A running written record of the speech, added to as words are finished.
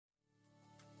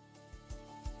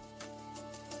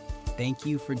thank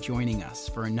you for joining us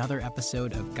for another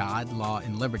episode of God, Law,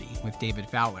 and Liberty with David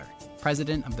Fowler,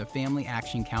 President of the Family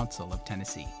Action Council of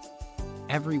Tennessee.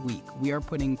 Every week, we are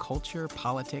putting culture,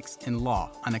 politics, and law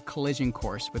on a collision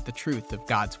course with the truth of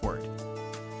God's Word.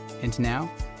 And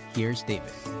now, here's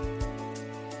David.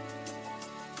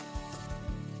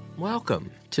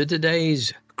 Welcome to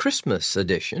today's Christmas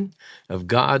edition of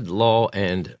God, Law,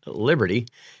 and Liberty.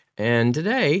 And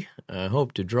today, I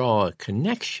hope to draw a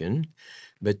connection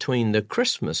between the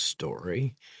Christmas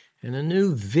story and a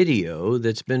new video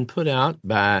that's been put out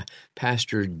by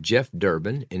Pastor Jeff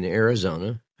Durbin in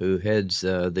Arizona, who heads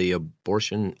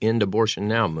the End Abortion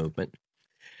Now movement,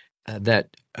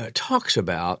 that talks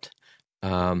about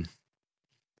the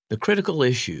critical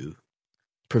issue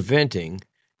preventing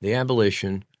the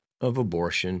abolition of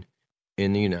abortion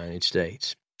in the United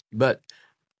States. But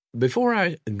before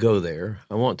I go there,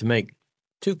 I want to make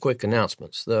two quick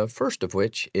announcements. The first of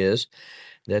which is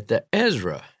that the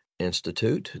Ezra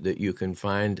Institute, that you can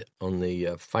find on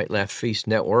the Fight, Laugh, Feast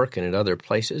network and at other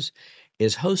places,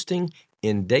 is hosting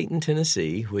in Dayton,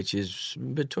 Tennessee, which is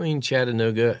between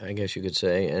Chattanooga, I guess you could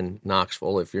say, and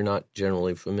Knoxville. If you're not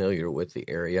generally familiar with the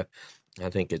area,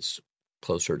 I think it's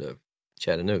closer to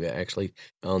Chattanooga, actually,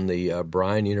 on the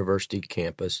Bryan University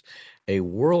campus, a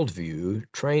worldview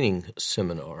training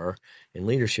seminar and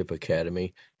leadership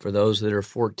academy for those that are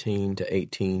 14 to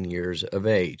 18 years of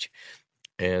age.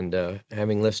 And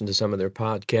having listened to some of their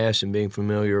podcasts and being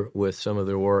familiar with some of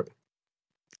their work,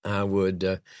 I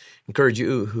would encourage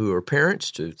you who are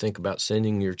parents to think about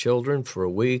sending your children for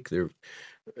a week. There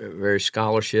are various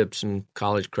scholarships and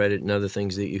college credit and other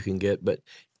things that you can get. But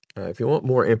if you want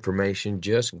more information,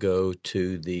 just go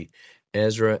to the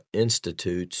Ezra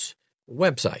Institute's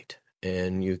website,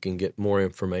 and you can get more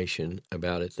information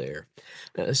about it there.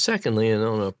 Secondly, and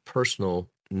on a personal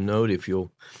note, if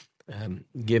you'll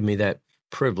give me that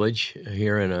privilege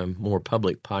here in a more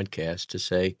public podcast to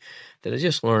say that I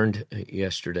just learned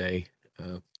yesterday,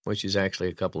 which is actually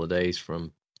a couple of days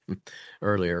from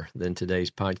earlier than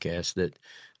today's podcast, that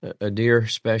a dear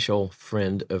special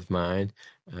friend of mine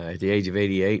at the age of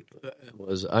 88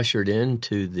 was ushered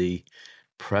into the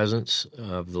presence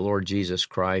of the Lord Jesus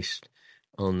Christ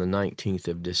on the 19th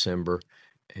of December.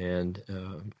 And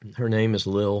her name is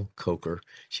Lil Coker.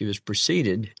 She was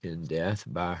preceded in death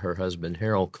by her husband,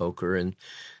 Harold Coker, and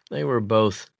they were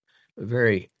both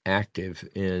very active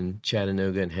in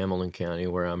Chattanooga and Hamilton County,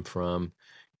 where I'm from,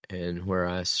 and where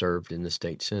I served in the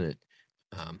state senate.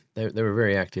 They were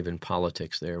very active in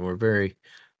politics there, and were very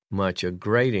much a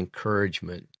great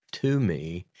encouragement to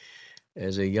me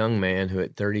as a young man who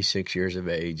at 36 years of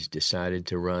age decided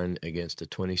to run against a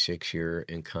 26-year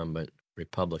incumbent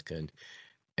Republican.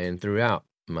 And throughout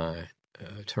my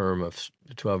term of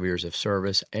 12 years of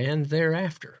service and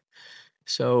thereafter.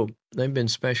 So they've been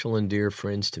special and dear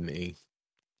friends to me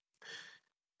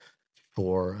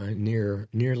for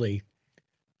nearly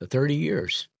 30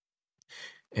 years.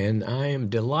 And I am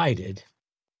delighted,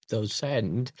 though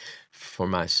saddened, for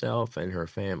myself and her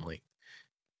family,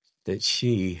 that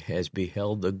she has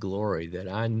beheld the glory that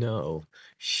I know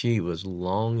she was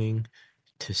longing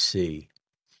to see.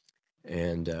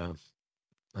 And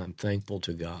I'm thankful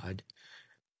to God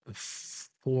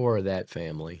for that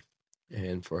family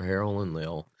and for Harold and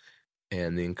Lil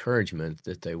and the encouragement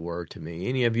that they were to me.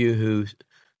 Any of you who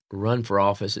run for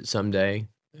office at some day,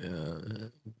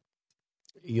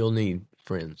 you'll need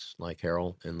friends like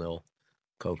Harold and Lil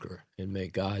Coker, and may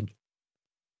God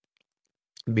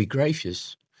be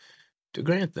gracious to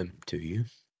grant them to you.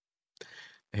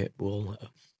 It will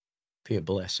be a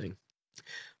blessing.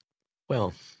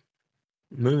 Well,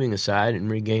 moving aside and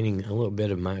regaining a little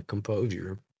bit of my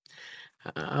composure,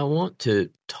 I want to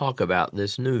talk about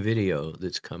this new video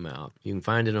that's come out. You can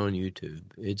find it on YouTube.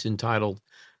 It's entitled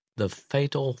The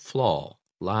Fatal Flaw: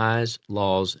 Lies,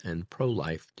 Laws, and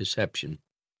Pro-Life Deception.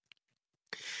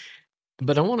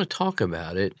 But I want to talk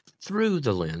about it through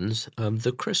the lens of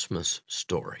the Christmas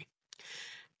story.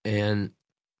 And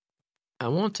I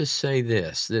want to say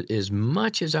this, that as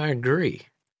much as I agree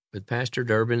with Pastor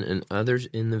Durbin and others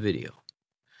in the video,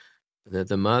 that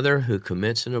the mother who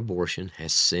commits an abortion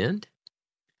has sinned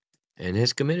and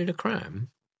has committed a crime,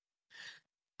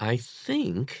 I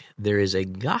think there is a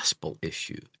gospel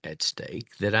issue at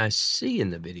stake that I see in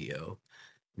the video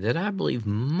that I believe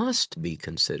must be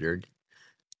considered,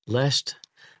 lest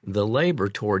the labor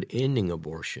toward ending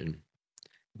abortion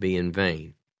be in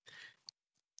vain.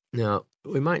 Now,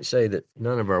 we might say that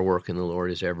none of our work in the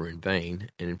Lord is ever in vain,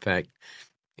 and in fact,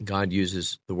 God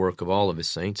uses the work of all of his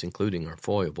saints, including our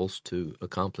foibles, to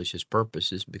accomplish his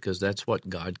purposes, because that's what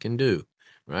God can do,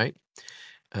 right?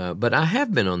 But I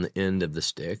have been on the end of the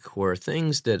stick where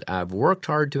things that I've worked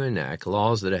hard to enact,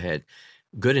 laws that I had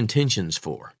good intentions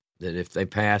for, that if they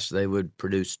passed, they would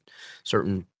produce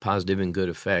certain positive and good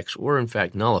effects, were in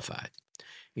fact nullified,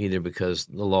 either because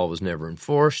the law was never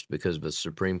enforced because of a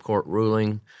Supreme Court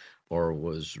ruling, or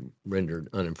was rendered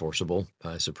unenforceable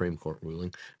by a Supreme Court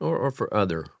ruling, or for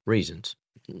other reasons.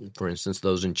 For instance,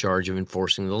 those in charge of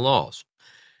enforcing the laws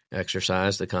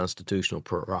exercise the constitutional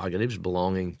prerogatives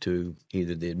belonging to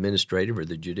either the administrative or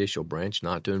the judicial branch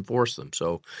not to enforce them.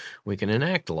 So we can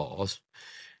enact laws,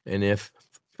 and if,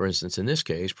 for instance, in this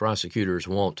case, prosecutors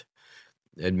won't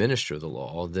administer the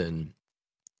law, then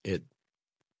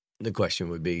the question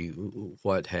would be,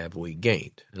 what have we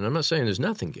gained? And I'm not saying there's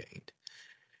nothing gained,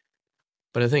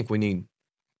 but I think we need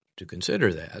to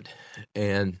consider that,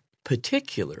 and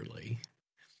particularly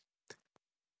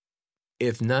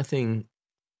if nothing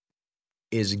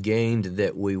is gained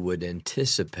that we would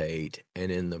anticipate,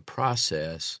 and in the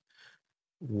process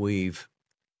we've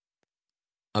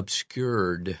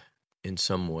obscured in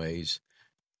some ways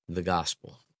the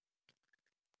gospel,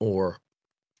 or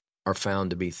are found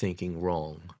to be thinking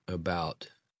wrong about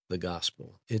the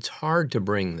gospel. It's hard to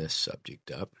bring this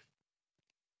subject up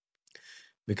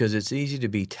because it's easy to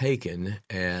be taken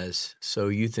as, so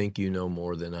you think you know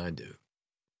more than I do.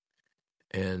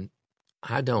 And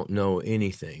I don't know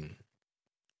anything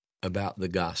about the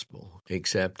gospel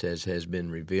except as has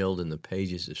been revealed in the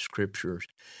pages of Scriptures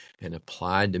and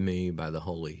applied to me by the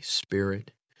Holy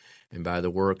Spirit and by the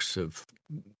works of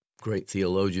great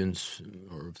theologians,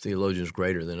 or theologians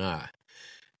greater than I.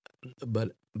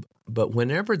 But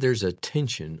whenever there's a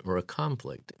tension or a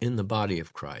conflict in the body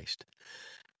of Christ,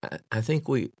 I think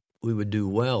we would do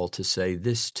well to say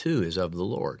this too is of the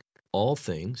Lord. All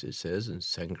things, it says in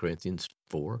 2 Corinthians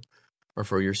 4, are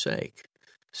for your sake.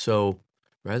 So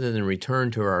rather than return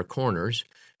to our corners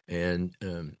and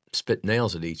spit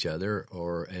nails at each other,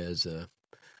 or as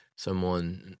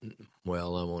someone,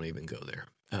 well, I won't even go there,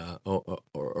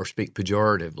 or speak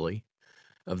pejoratively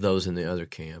of those in the other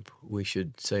camp, we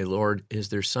should say, Lord, is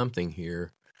there something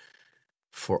here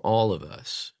for all of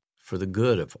us, for the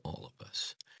good of all of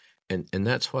us? And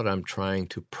that's what I'm trying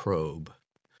to probe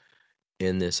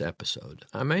in this episode.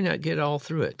 I may not get all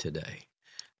through it today,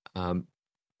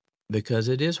 because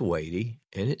it is weighty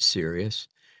and it's serious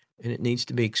and it needs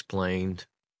to be explained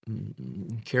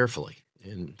carefully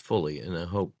and fully, and I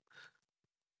hope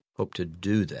to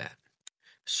do that.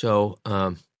 So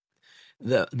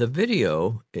the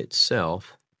video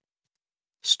itself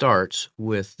starts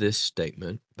with this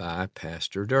statement by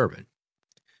Pastor Durbin,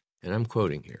 and I'm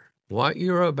quoting here. What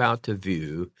you're about to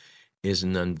view is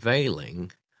an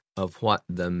unveiling of what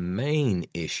the main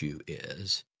issue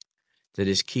is that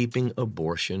is keeping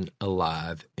abortion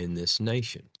alive in this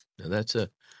nation. Now that's a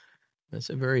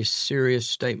very serious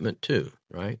statement too,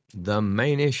 right? The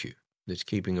main issue that's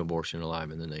keeping abortion alive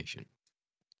in the nation.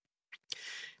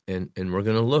 And we're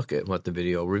going to look at what the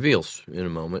video reveals in a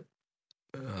moment,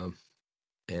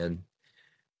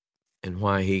 and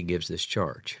why he gives this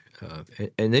charge.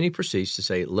 And then he proceeds to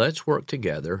say, let's work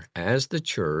together as the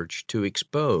church to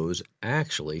expose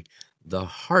actually the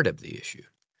heart of the issue,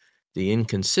 the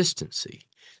inconsistency,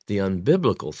 the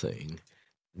unbiblical thing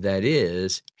that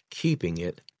is keeping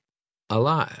it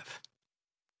alive.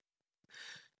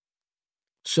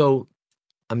 So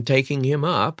I'm taking him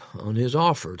up on his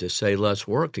offer to say, let's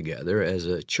work together as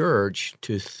a church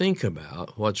to think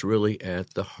about what's really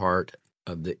at the heart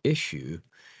of the issue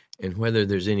and whether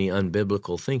there's any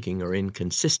unbiblical thinking or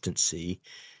inconsistency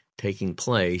taking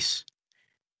place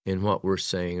in what we're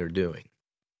saying or doing.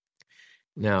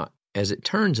 Now, as it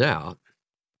turns out,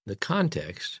 the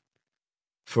context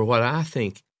for what I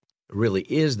think really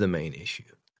is the main issue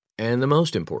and the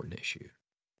most important issue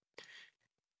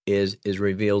is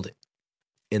revealed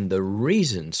in the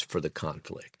reasons for the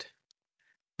conflict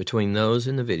between those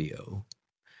in the video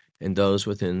and those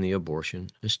within the abortion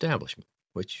establishment,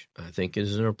 which I think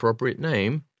is an appropriate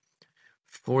name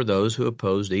for those who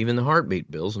opposed even the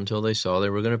heartbeat bills until they saw they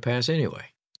were going to pass anyway.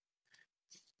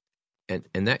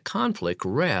 And that conflict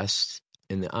rests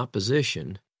in the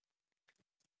opposition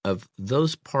of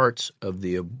those parts of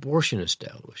the abortion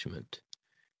establishment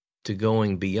to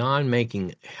going beyond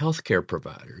making healthcare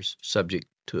providers subject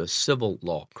to a civil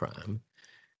law crime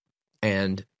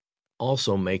and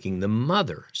also making the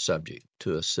mother subject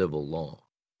to a civil law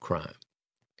crime.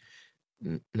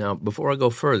 Now, before I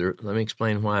go further, let me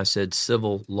explain why I said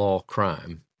civil law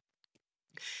crime.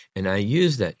 And I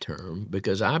use that term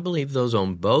because I believe those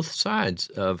on both sides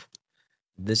of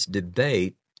this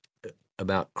debate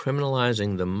about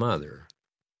criminalizing the mother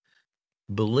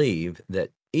believe that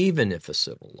even if a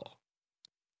civil law,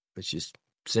 which is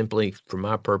simply, for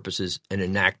my purposes, an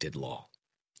enacted law.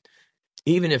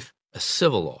 Even if a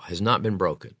civil law has not been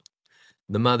broken,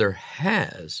 the mother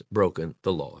has broken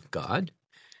the law of God.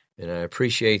 And I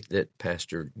appreciate that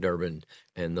Pastor Durbin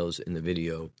and those in the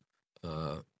video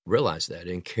realize that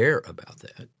and care about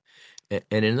that.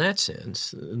 And in that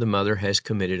sense, the mother has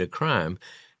committed a crime,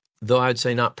 though I'd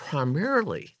say not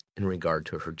primarily in regard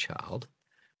to her child,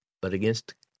 but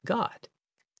against God.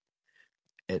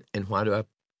 And why do I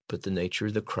put the nature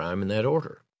of the crime in that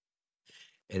order?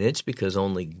 And it's because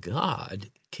only God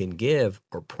can give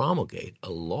or promulgate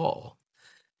a law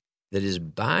that is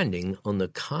binding on the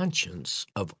conscience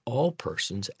of all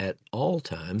persons at all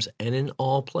times and in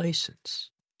all places.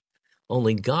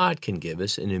 Only God can give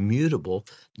us an immutable,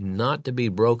 not to be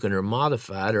broken or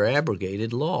modified or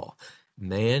abrogated law.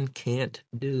 Man can't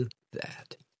do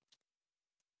that.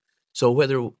 So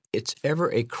whether it's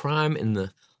ever a crime in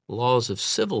the laws of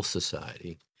civil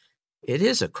society, it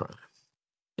is a crime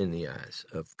in the eyes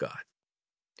of God.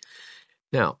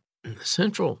 Now,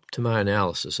 central to my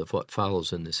analysis of what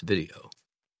follows in this video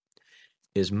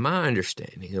is my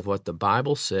understanding of what the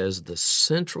Bible says the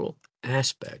central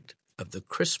aspect of the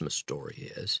Christmas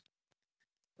story is,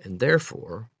 and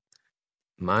therefore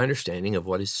my understanding of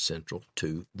what is central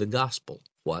to the gospel,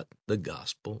 what the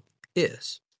gospel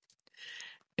is.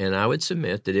 And I would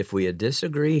submit that if we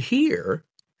disagree here,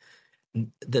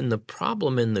 then the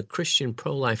problem in the Christian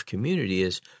pro-life community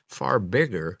is far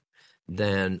bigger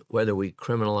than whether we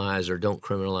criminalize or don't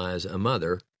criminalize a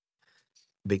mother,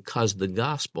 because the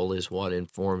gospel is what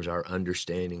informs our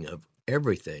understanding of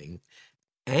everything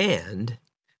and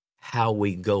how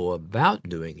we go about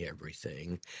doing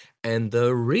everything and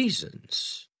the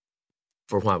reasons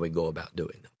for why we go about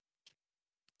doing them.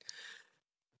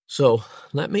 So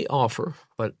let me offer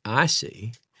what I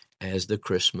see as the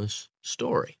Christmas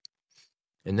story.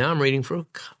 And now I'm reading from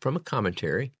a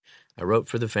commentary I wrote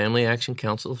for the Family Action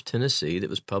Council of Tennessee that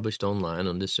was published online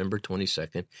on December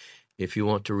 22nd. If you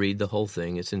want to read the whole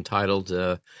thing, it's entitled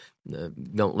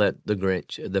Don't Let the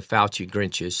Fauci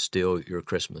Grinches Steal Your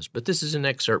Christmas. But this is an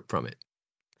excerpt from it.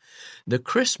 The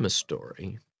Christmas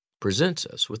story presents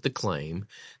us with the claim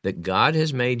that God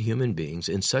has made human beings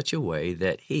in such a way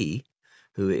that he,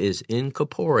 who is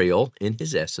incorporeal in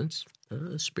his essence,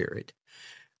 spirit,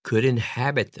 could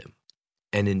inhabit them,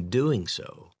 and in doing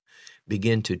so,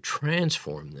 begin to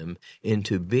transform them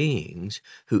into beings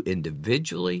who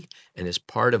individually and as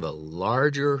part of a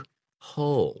larger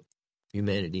whole,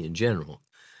 humanity in general,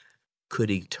 could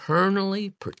eternally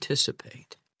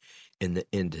participate in the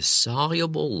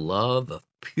indissoluble love of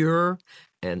pure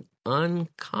and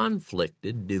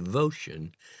unconflicted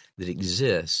devotion that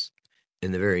exists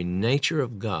in the very nature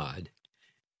of God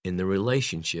in the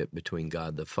relationship between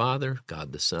God the Father,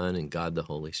 God the Son, and God the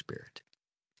Holy Spirit.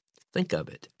 Think of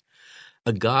it.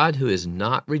 A God who is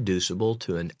not reducible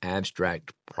to an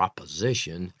abstract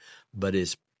proposition, but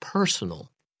is personal,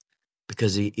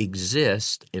 because he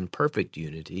exists in perfect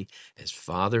unity as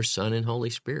Father, Son, and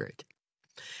Holy Spirit,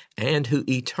 and who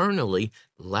eternally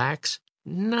lacks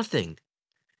nothing,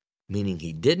 meaning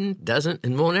he didn't, doesn't,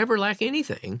 and won't ever lack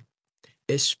anything,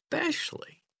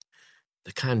 especially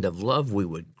the kind of love we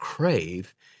would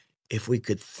crave if we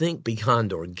could think beyond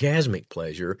orgasmic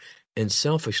pleasure and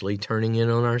selfishly turning in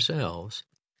on ourselves.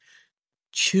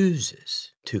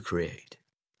 Chooses to create.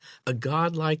 A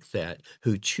God like that,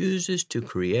 who chooses to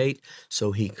create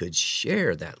so he could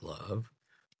share that love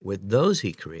with those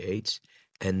he creates,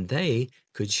 and they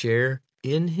could share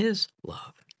in his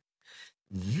love.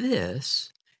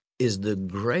 This is the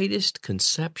greatest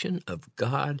conception of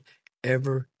God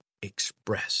ever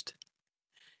expressed.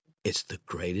 It's the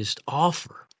greatest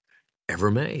offer ever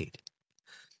made.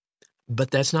 But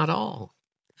that's not all.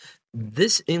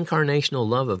 This incarnational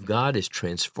love of God is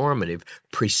transformative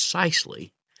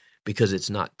precisely because it's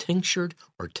not tinctured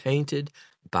or tainted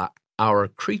by our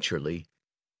creaturely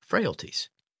frailties.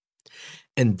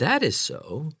 And that is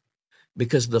so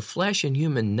because the flesh and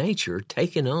human nature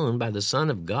taken on by the Son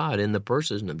of God in the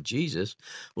person of Jesus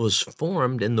was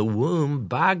formed in the womb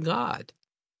by God,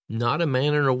 not a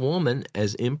man and a woman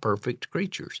as imperfect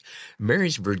creatures.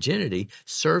 Mary's virginity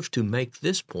serves to make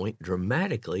this point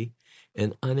dramatically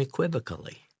and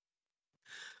unequivocally.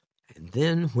 And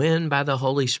then when by the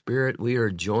Holy Spirit we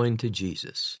are joined to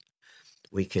Jesus,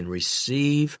 we can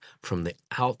receive from the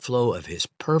outflow of his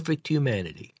perfect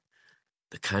humanity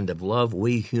the kind of love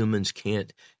we humans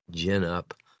can't gin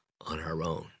up on our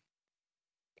own.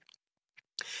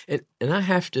 And I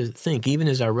have to think, even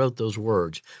as I wrote those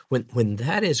words, when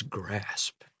that is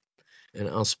grasped, And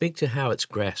I'll speak to how it's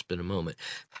grasped in a moment.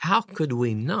 How could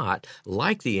we not,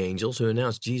 like the angels who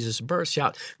announced Jesus' birth,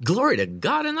 shout, "Glory to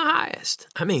God in the highest"?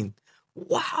 I mean,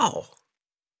 wow.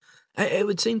 It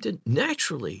would seem to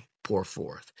naturally pour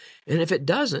forth. And if it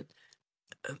doesn't,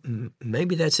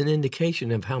 maybe that's an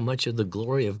indication of how much of the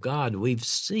glory of God we've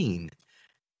seen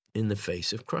in the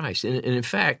face of Christ. And in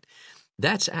fact,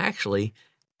 that's actually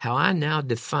how I now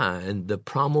define the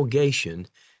promulgation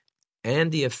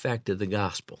and the effect of the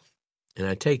gospel. And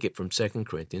I take it from 2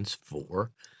 Corinthians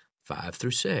 4, 5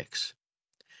 through 6.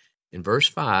 In verse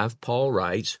 5, Paul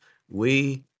writes,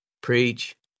 "We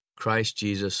preach Christ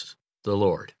Jesus the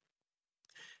Lord,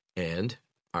 and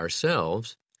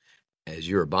ourselves as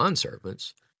your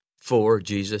bondservants for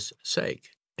Jesus'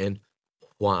 sake." And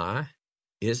why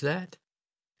is that?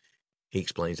 He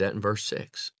explains that in verse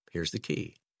 6. Here's the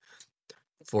key.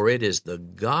 "For it is the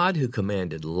God who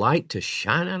commanded light to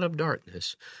shine out of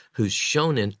darkness, who's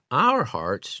shone in our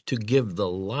hearts to give the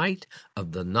light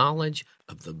of the knowledge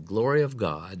of the glory of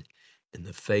God in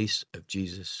the face of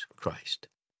Jesus Christ."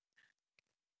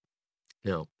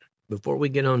 Now, before we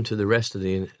get on to the rest of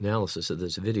the analysis of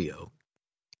this video,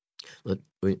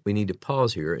 we need to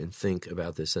pause here and think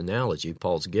about this analogy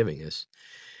Paul's giving us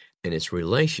and its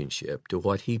relationship to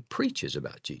what he preaches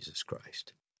about Jesus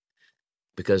Christ,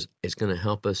 because it's going to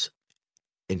help us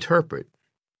interpret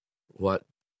what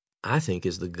I think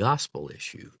is the gospel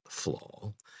issue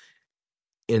flaw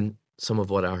in some of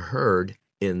what I heard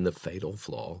in the Fatal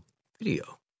Flaw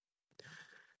video.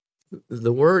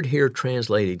 The word here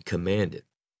translated commanded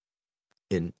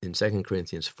in 2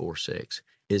 Corinthians 4:6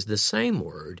 is the same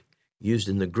word used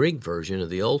in the Greek version of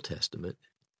the Old Testament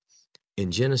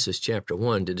in Genesis chapter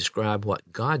 1 to describe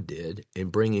what God did in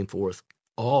bringing forth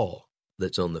all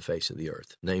that's on the face of the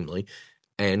earth, namely,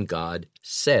 and God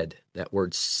said. That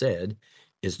word said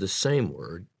is the same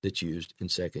word that's used in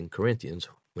 2 Corinthians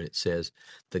when it says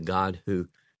the God who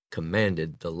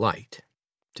commanded the light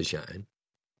to shine,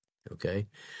 okay,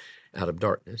 out of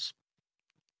darkness.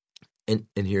 And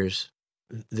here's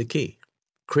the key.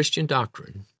 Christian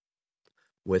doctrine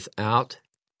without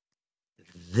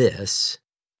this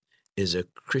is a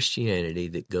Christianity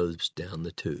that goes down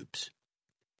the tubes.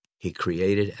 He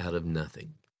created out of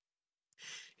nothing.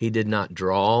 He did not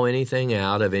draw anything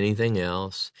out of anything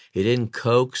else. He didn't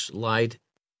coax light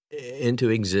into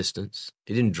existence.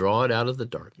 He didn't draw it out of the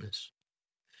darkness.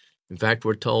 In fact,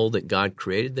 we're told that God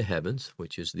created the heavens,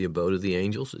 which is the abode of the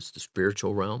angels, it's the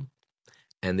spiritual realm,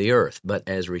 and the earth. But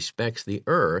as respects the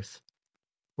earth,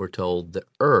 we're told the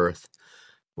earth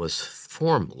was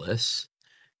formless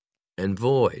and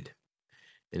void.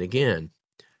 And again,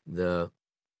 the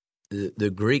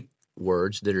Greek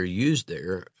words that are used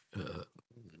there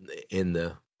in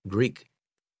the Greek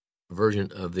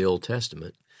version of the Old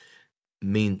Testament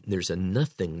mean there's a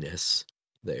nothingness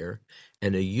there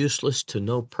and a useless to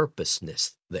no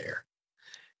purposeness there.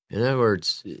 In other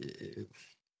words,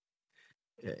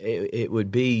 it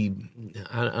would be,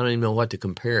 I don't even know what to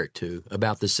compare it to,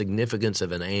 about the significance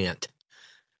of an ant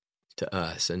to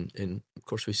us. And of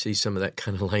course, we see some of that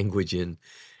kind of language in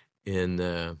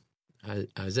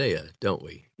Isaiah, don't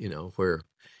we? You know, where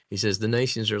he says the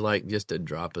nations are like just a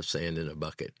drop of sand in a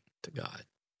bucket to God.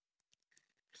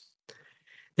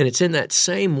 And it's in that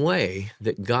same way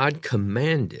that God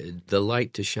commanded the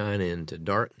light to shine into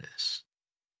darkness,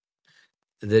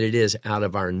 that it is out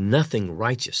of our nothing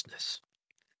righteousness,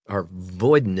 our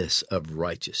voidness of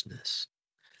righteousness.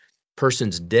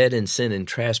 Persons dead in sin and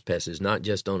trespasses, not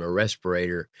just on a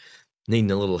respirator, needing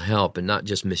a little help, and not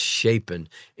just misshapen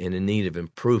and in need of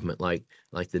improvement, like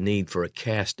the need for a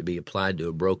cast to be applied to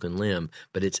a broken limb,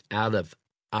 but it's out of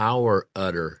our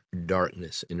utter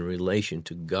darkness in relation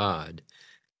to God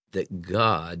that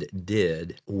God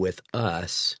did with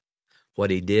us what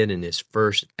he did in his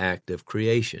first act of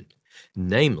creation,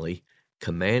 namely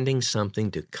commanding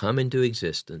something to come into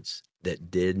existence that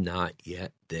did not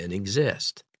yet then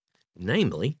exist,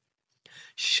 namely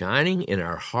shining in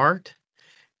our heart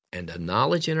and a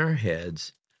knowledge in our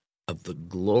heads of the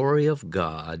glory of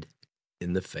God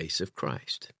in the face of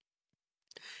Christ.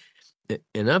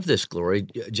 And of this glory,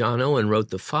 John Owen wrote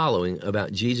the following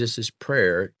about Jesus'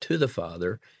 prayer to the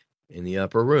Father in the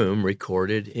upper room,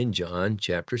 recorded in John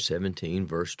chapter 17,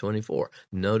 verse 24.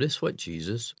 Notice what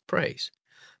Jesus prays.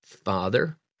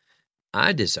 "Father,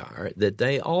 I desire that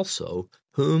they also,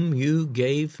 whom you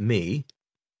gave me..."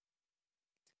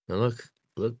 Now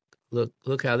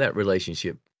look how that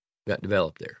relationship got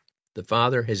developed there. The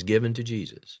Father has given to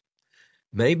Jesus.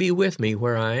 "May be with me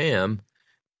where I am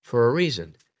for a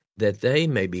reason, that they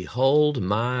may behold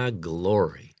my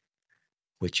glory,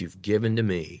 which you've given to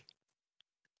me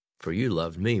for you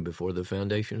loved me before the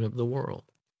foundation of the world.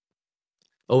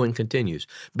 Owen continues,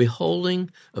 beholding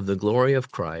of the glory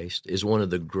of Christ is one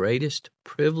of the greatest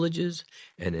privileges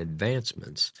and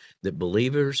advancements that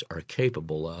believers are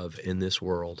capable of in this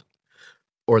world,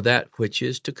 or that which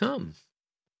is to come.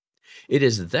 It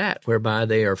is that whereby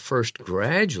they are first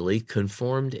gradually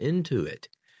conformed into it,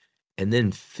 and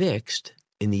then fixed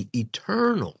in the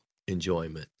eternal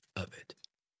enjoyment of it.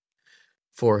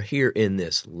 For here in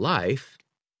this life,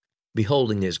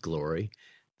 beholding his glory,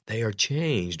 they are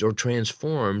changed or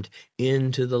transformed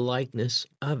into the likeness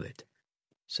of it.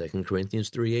 2 Corinthians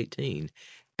 3:18.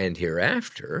 And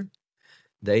hereafter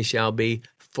they shall be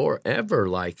forever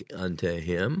like unto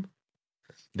him,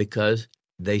 because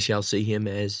they shall see him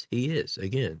as he is.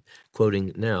 Again,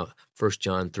 quoting now 1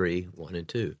 John 3:1 and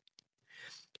 2.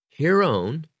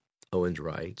 Hereon, Owens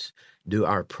writes, do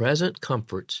our present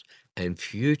comforts and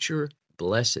future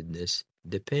blessedness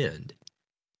depend.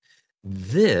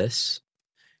 This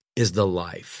is the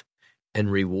life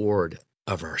and reward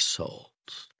of our souls.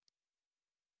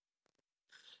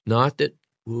 Not that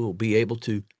we'll be able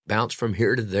to bounce from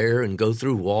here to there and go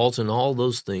through walls and all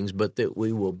those things, but that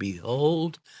we will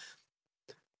behold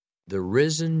the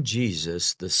risen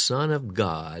Jesus, the Son of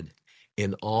God,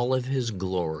 in all of his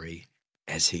glory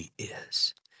as he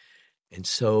is. And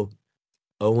so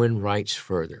Owen writes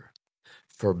further,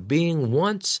 for being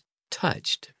once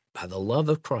touched by the love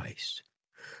of Christ,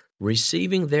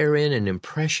 receiving therein an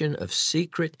impression of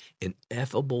secret,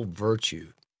 ineffable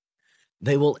virtue,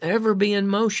 they will ever be in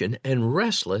motion and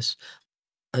restless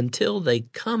until they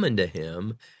come into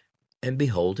him and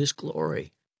behold his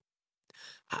glory.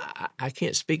 I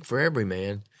can't speak for every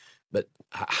man, but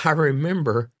I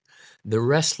remember the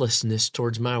restlessness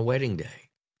towards my wedding day.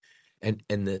 And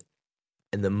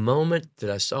the moment that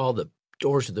I saw the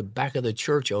doors to the back of the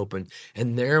church open,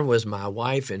 and there was my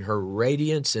wife in her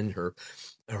radiance and her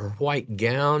white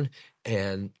gown,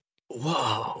 and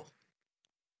whoa.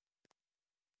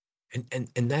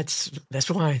 And that's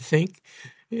why I think,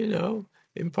 in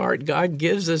part God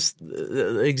gives us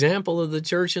the example of the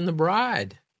church and the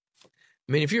bride.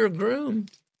 I mean, if you're a groom,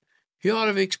 you ought to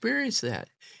have experienced that.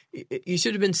 You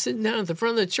should have been sitting down at the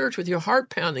front of the church with your heart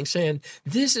pounding, saying,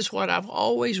 this is what I've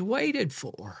always waited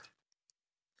for.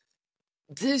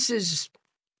 This is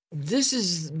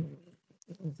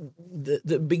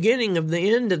the beginning of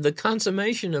the end of the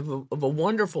consummation of a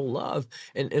wonderful love.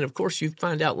 And of course, you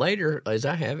find out later, as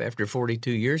I have after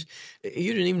 42 years,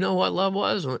 you didn't even know what love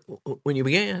was when you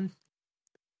began.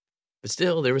 But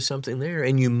still, there was something there.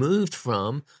 And you moved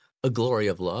from a glory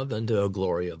of love unto a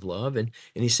glory of love. And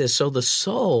he says, so the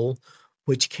soul,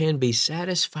 which can be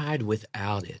satisfied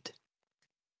without it,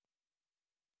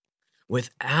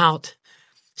 without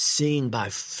seeing by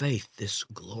faith this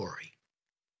glory,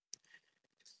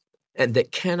 and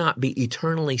that cannot be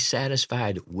eternally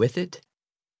satisfied with it.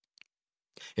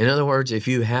 In other words, if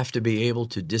you have to be able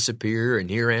to disappear and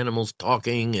hear animals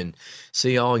talking and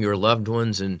see all your loved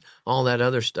ones and all that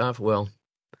other stuff, well,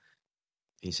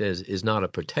 he says, is not a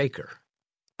partaker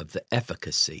of the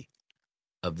efficacy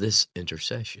of this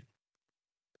intercession.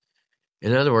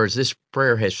 In other words, this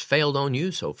prayer has failed on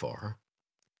you so far.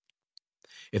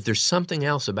 If there's something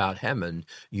else about heaven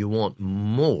you want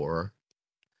more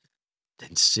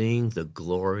than seeing the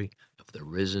glory of the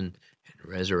risen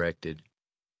and resurrected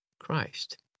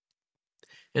Christ.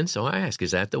 And so I ask,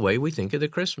 is that the way we think of the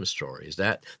Christmas story? Is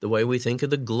that the way we think of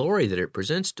the glory that it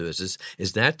presents to us?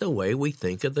 Is that the way we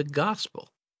think of the gospel?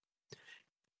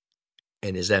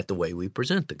 And is that the way we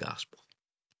present the gospel?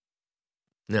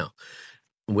 Now,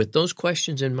 with those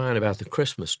questions in mind about the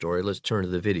Christmas story, let's turn to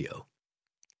the video.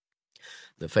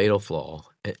 The fatal flaw.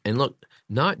 And look,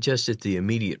 not just at the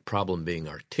immediate problem being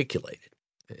articulated,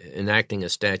 enacting a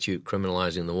statute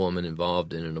criminalizing the woman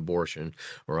involved in an abortion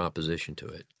or opposition to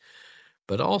it,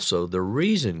 but also the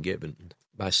reason given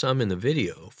by some in the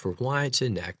video for why its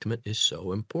enactment is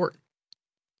so important.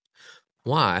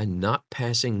 Why not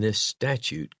passing this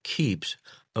statute keeps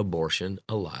abortion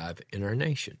alive in our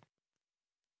nation.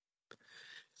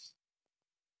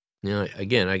 Now,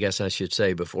 again, I guess I should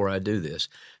say before I do this,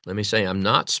 let me say I'm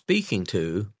not speaking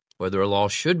to whether a law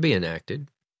should be enacted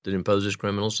that imposes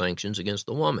criminal sanctions against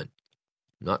the woman.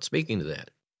 I'm not speaking to that.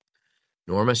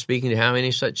 Nor am I speaking to how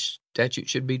any such statute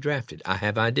should be drafted. I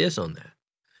have ideas on that.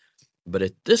 But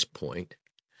at this point,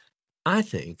 I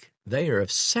think they are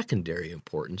of secondary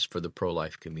importance for the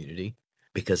pro-life community,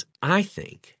 because I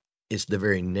think it's the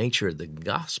very nature of the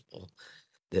gospel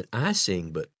that I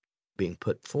see being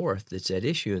put forth that's at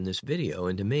issue in this video,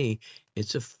 and to me,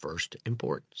 it's of first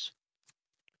importance.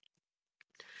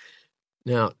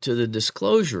 Now, to the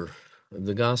disclosure of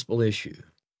the gospel issue,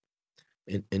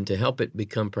 And to help it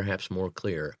become perhaps more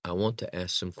clear, I want to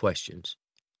ask some questions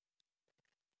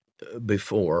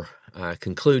before I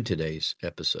conclude today's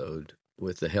episode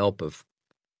with the help of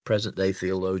present-day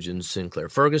theologian Sinclair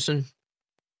Ferguson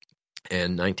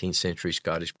and 19th century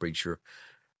Scottish preacher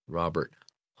Robert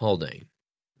Haldane.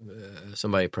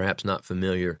 Somebody perhaps not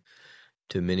familiar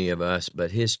to many of us,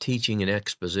 but his teaching and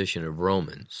exposition of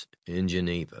Romans in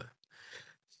Geneva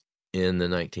in the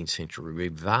 19th century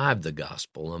revived the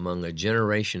gospel among a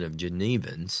generation of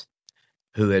Genevans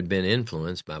who had been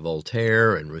influenced by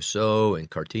Voltaire and Rousseau and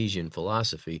Cartesian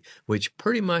philosophy, which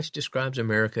pretty much describes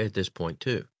America at this point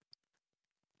too.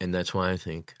 And that's why I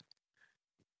think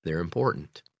they're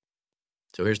important.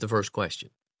 So here's the first question.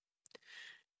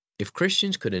 If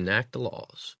Christians could enact the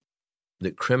laws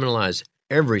that criminalize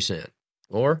every sin,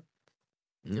 or,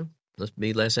 let's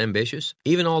be less ambitious,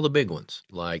 even all the big ones,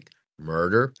 like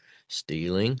murder,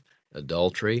 stealing,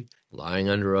 adultery, lying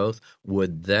under oath,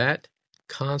 would that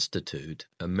constitute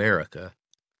America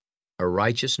a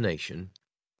righteous nation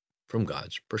from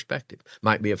God's perspective?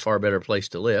 Might be a far better place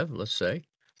to live, let's say,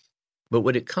 but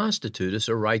would it constitute us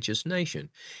a righteous nation?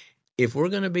 If we're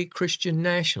going to be Christian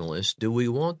nationalists, do we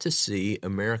want to see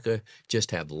America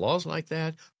just have laws like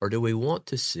that, or do we want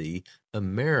to see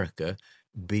America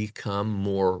become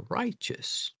more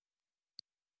righteous?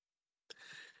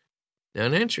 Now,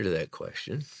 in answer to that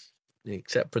question,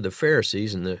 except for the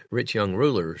Pharisees and the rich young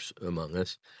rulers among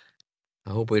us,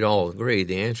 I hope we'd all agree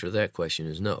the answer to that question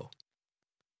is no.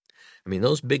 I mean,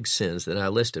 those big sins that I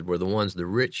listed were the ones the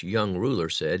rich young ruler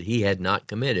said he had not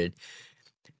committed.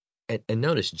 And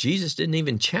notice, Jesus didn't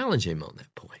even challenge him on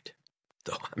that point,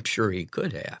 though I'm sure he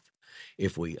could have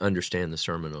if we understand the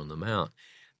Sermon on the Mount.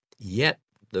 Yet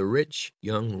the rich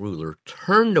young ruler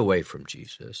turned away from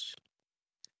Jesus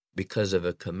because of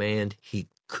a command he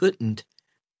couldn't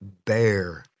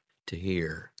bear to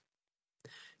hear.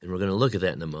 And we're going to look at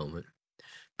that in a moment,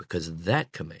 because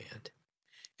that command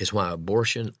is why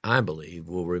abortion, I believe,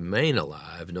 will remain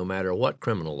alive no matter what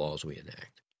criminal laws we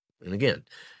enact. And again,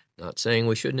 not saying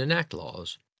we shouldn't enact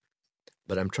laws,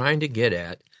 but I'm trying to get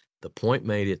at the point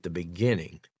made at the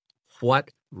beginning. What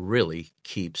really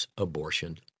keeps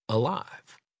abortion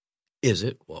alive? Is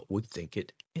it what we think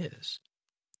it is?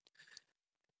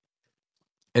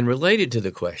 And related to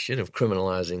the question of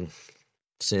criminalizing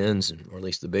sins, or at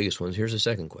least the biggest ones, here's a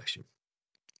second question.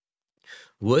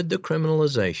 Would the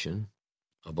criminalization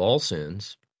of all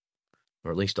sins,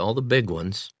 or at least all the big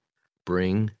ones,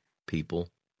 bring people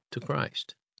to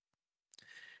Christ?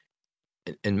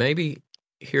 And maybe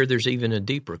here there's even a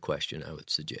deeper question I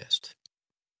would suggest.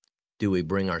 Do we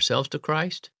bring ourselves to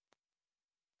Christ?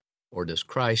 Or does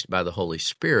Christ, by the Holy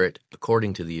Spirit,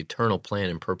 according to the eternal plan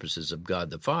and purposes of God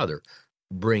the Father,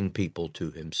 bring people to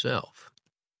himself?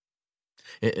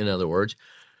 In other words,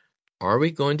 are we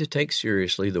going to take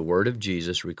seriously the word of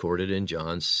Jesus recorded in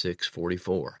John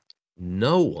 6:44?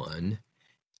 No one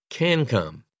can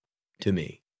come to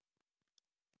me.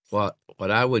 What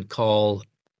I would call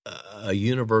a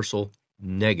universal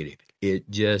negative.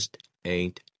 It just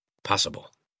ain't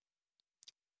possible.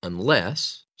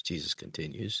 Unless, Jesus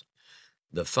continues,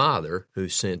 the Father who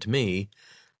sent me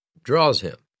draws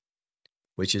him,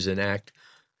 which is an act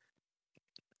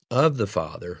of the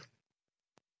Father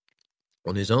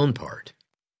on his own part.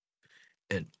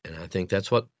 And I think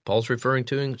that's what Paul's referring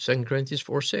to in 2 Corinthians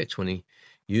 4:6 when he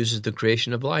uses the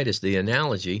creation of light as the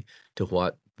analogy to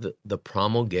what the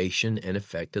promulgation and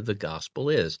effect of the gospel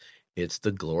is. It's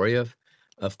the glory of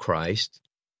Christ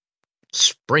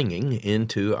springing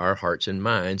into our hearts and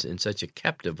minds in such a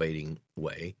captivating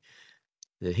way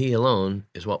that he alone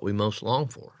is what we most long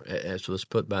for, as was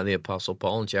put by the Apostle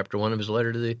Paul in chapter 1 of his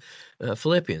letter to the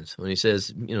Philippians, when he says,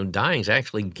 dying is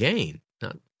actually gain,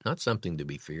 not something to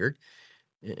be feared.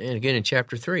 And again in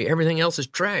chapter 3, everything else is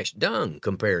trash, dung,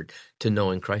 compared to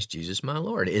knowing Christ Jesus my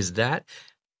Lord. Is that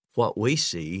what we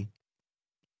see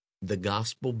the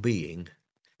gospel being,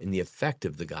 and the effect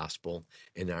of the gospel,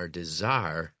 and our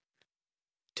desire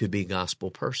to be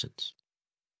gospel persons?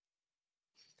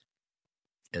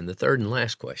 And the third and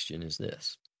last question is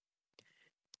this.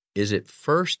 Is it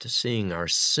first seeing our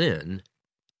sin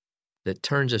that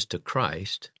turns us to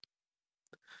Christ,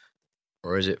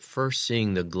 or is it first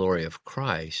seeing the glory of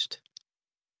Christ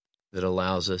that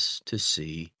allows us to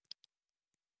see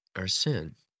our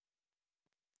sin?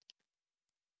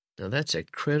 Now that's a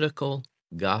critical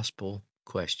gospel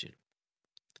question.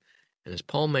 And as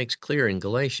Paul makes clear in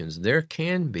Galatians, there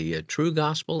can be a true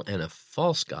gospel and a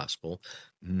false gospel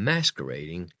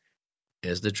masquerading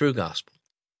as the true gospel.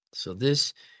 So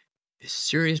this is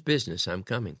serious business I'm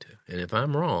coming to. And if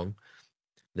I'm wrong,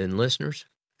 then listeners,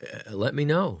 let me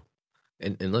know.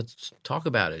 And let's talk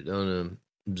about it on a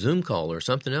Zoom call or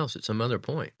something else at some other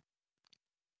point.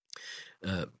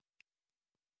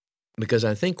 Because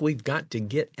I think we've got to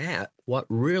get at what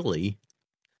really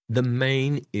the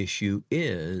main issue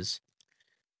is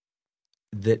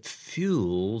that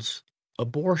fuels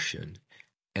abortion.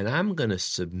 And I'm going to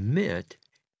submit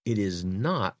it is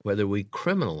not whether we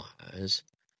criminalize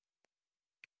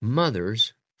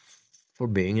mothers for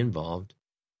being involved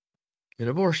in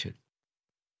abortion.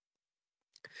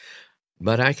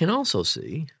 But I can also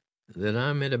see that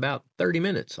I'm at about 30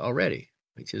 minutes already,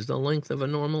 which is the length of a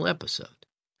normal episode.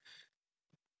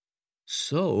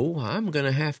 So I'm going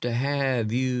to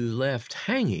have you left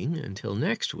hanging until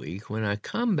next week when I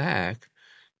come back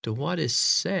to what is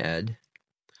said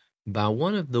by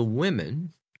one of the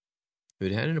women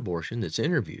who'd had an abortion that's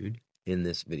interviewed in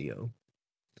this video,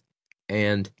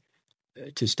 and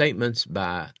to statements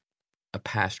by a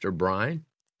Pastor Brian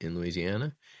in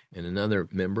Louisiana and another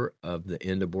member of the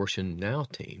End Abortion Now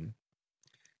team,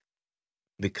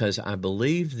 because I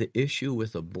believe the issue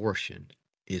with abortion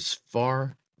is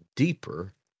far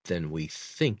deeper than we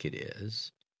think it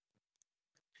is.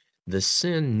 The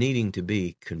sin needing to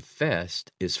be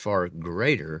confessed is far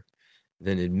greater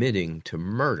than admitting to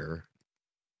murder,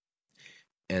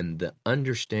 and the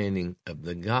understanding of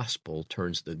the gospel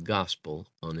turns the gospel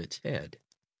on its head.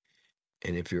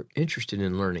 And if you're interested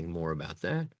in learning more about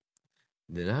that,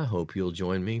 then I hope you'll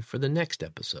join me for the next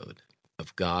episode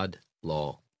of God,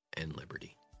 Law, and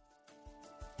Liberty.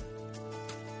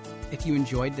 If you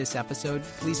enjoyed this episode,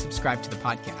 please subscribe to the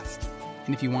podcast.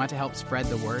 And if you want to help spread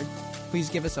the word, please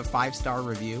give us a 5-star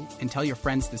review and tell your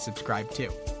friends to subscribe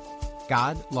too.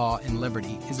 God, Law, and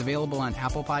Liberty is available on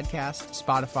Apple Podcasts,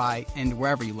 Spotify, and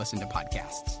wherever you listen to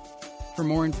podcasts. For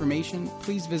more information,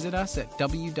 please visit us at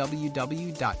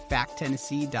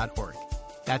www.facttennessee.org.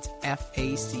 That's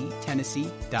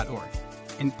factennessee.org.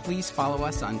 And please follow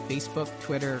us on Facebook,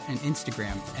 Twitter, and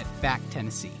Instagram at Fact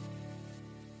Tennessee.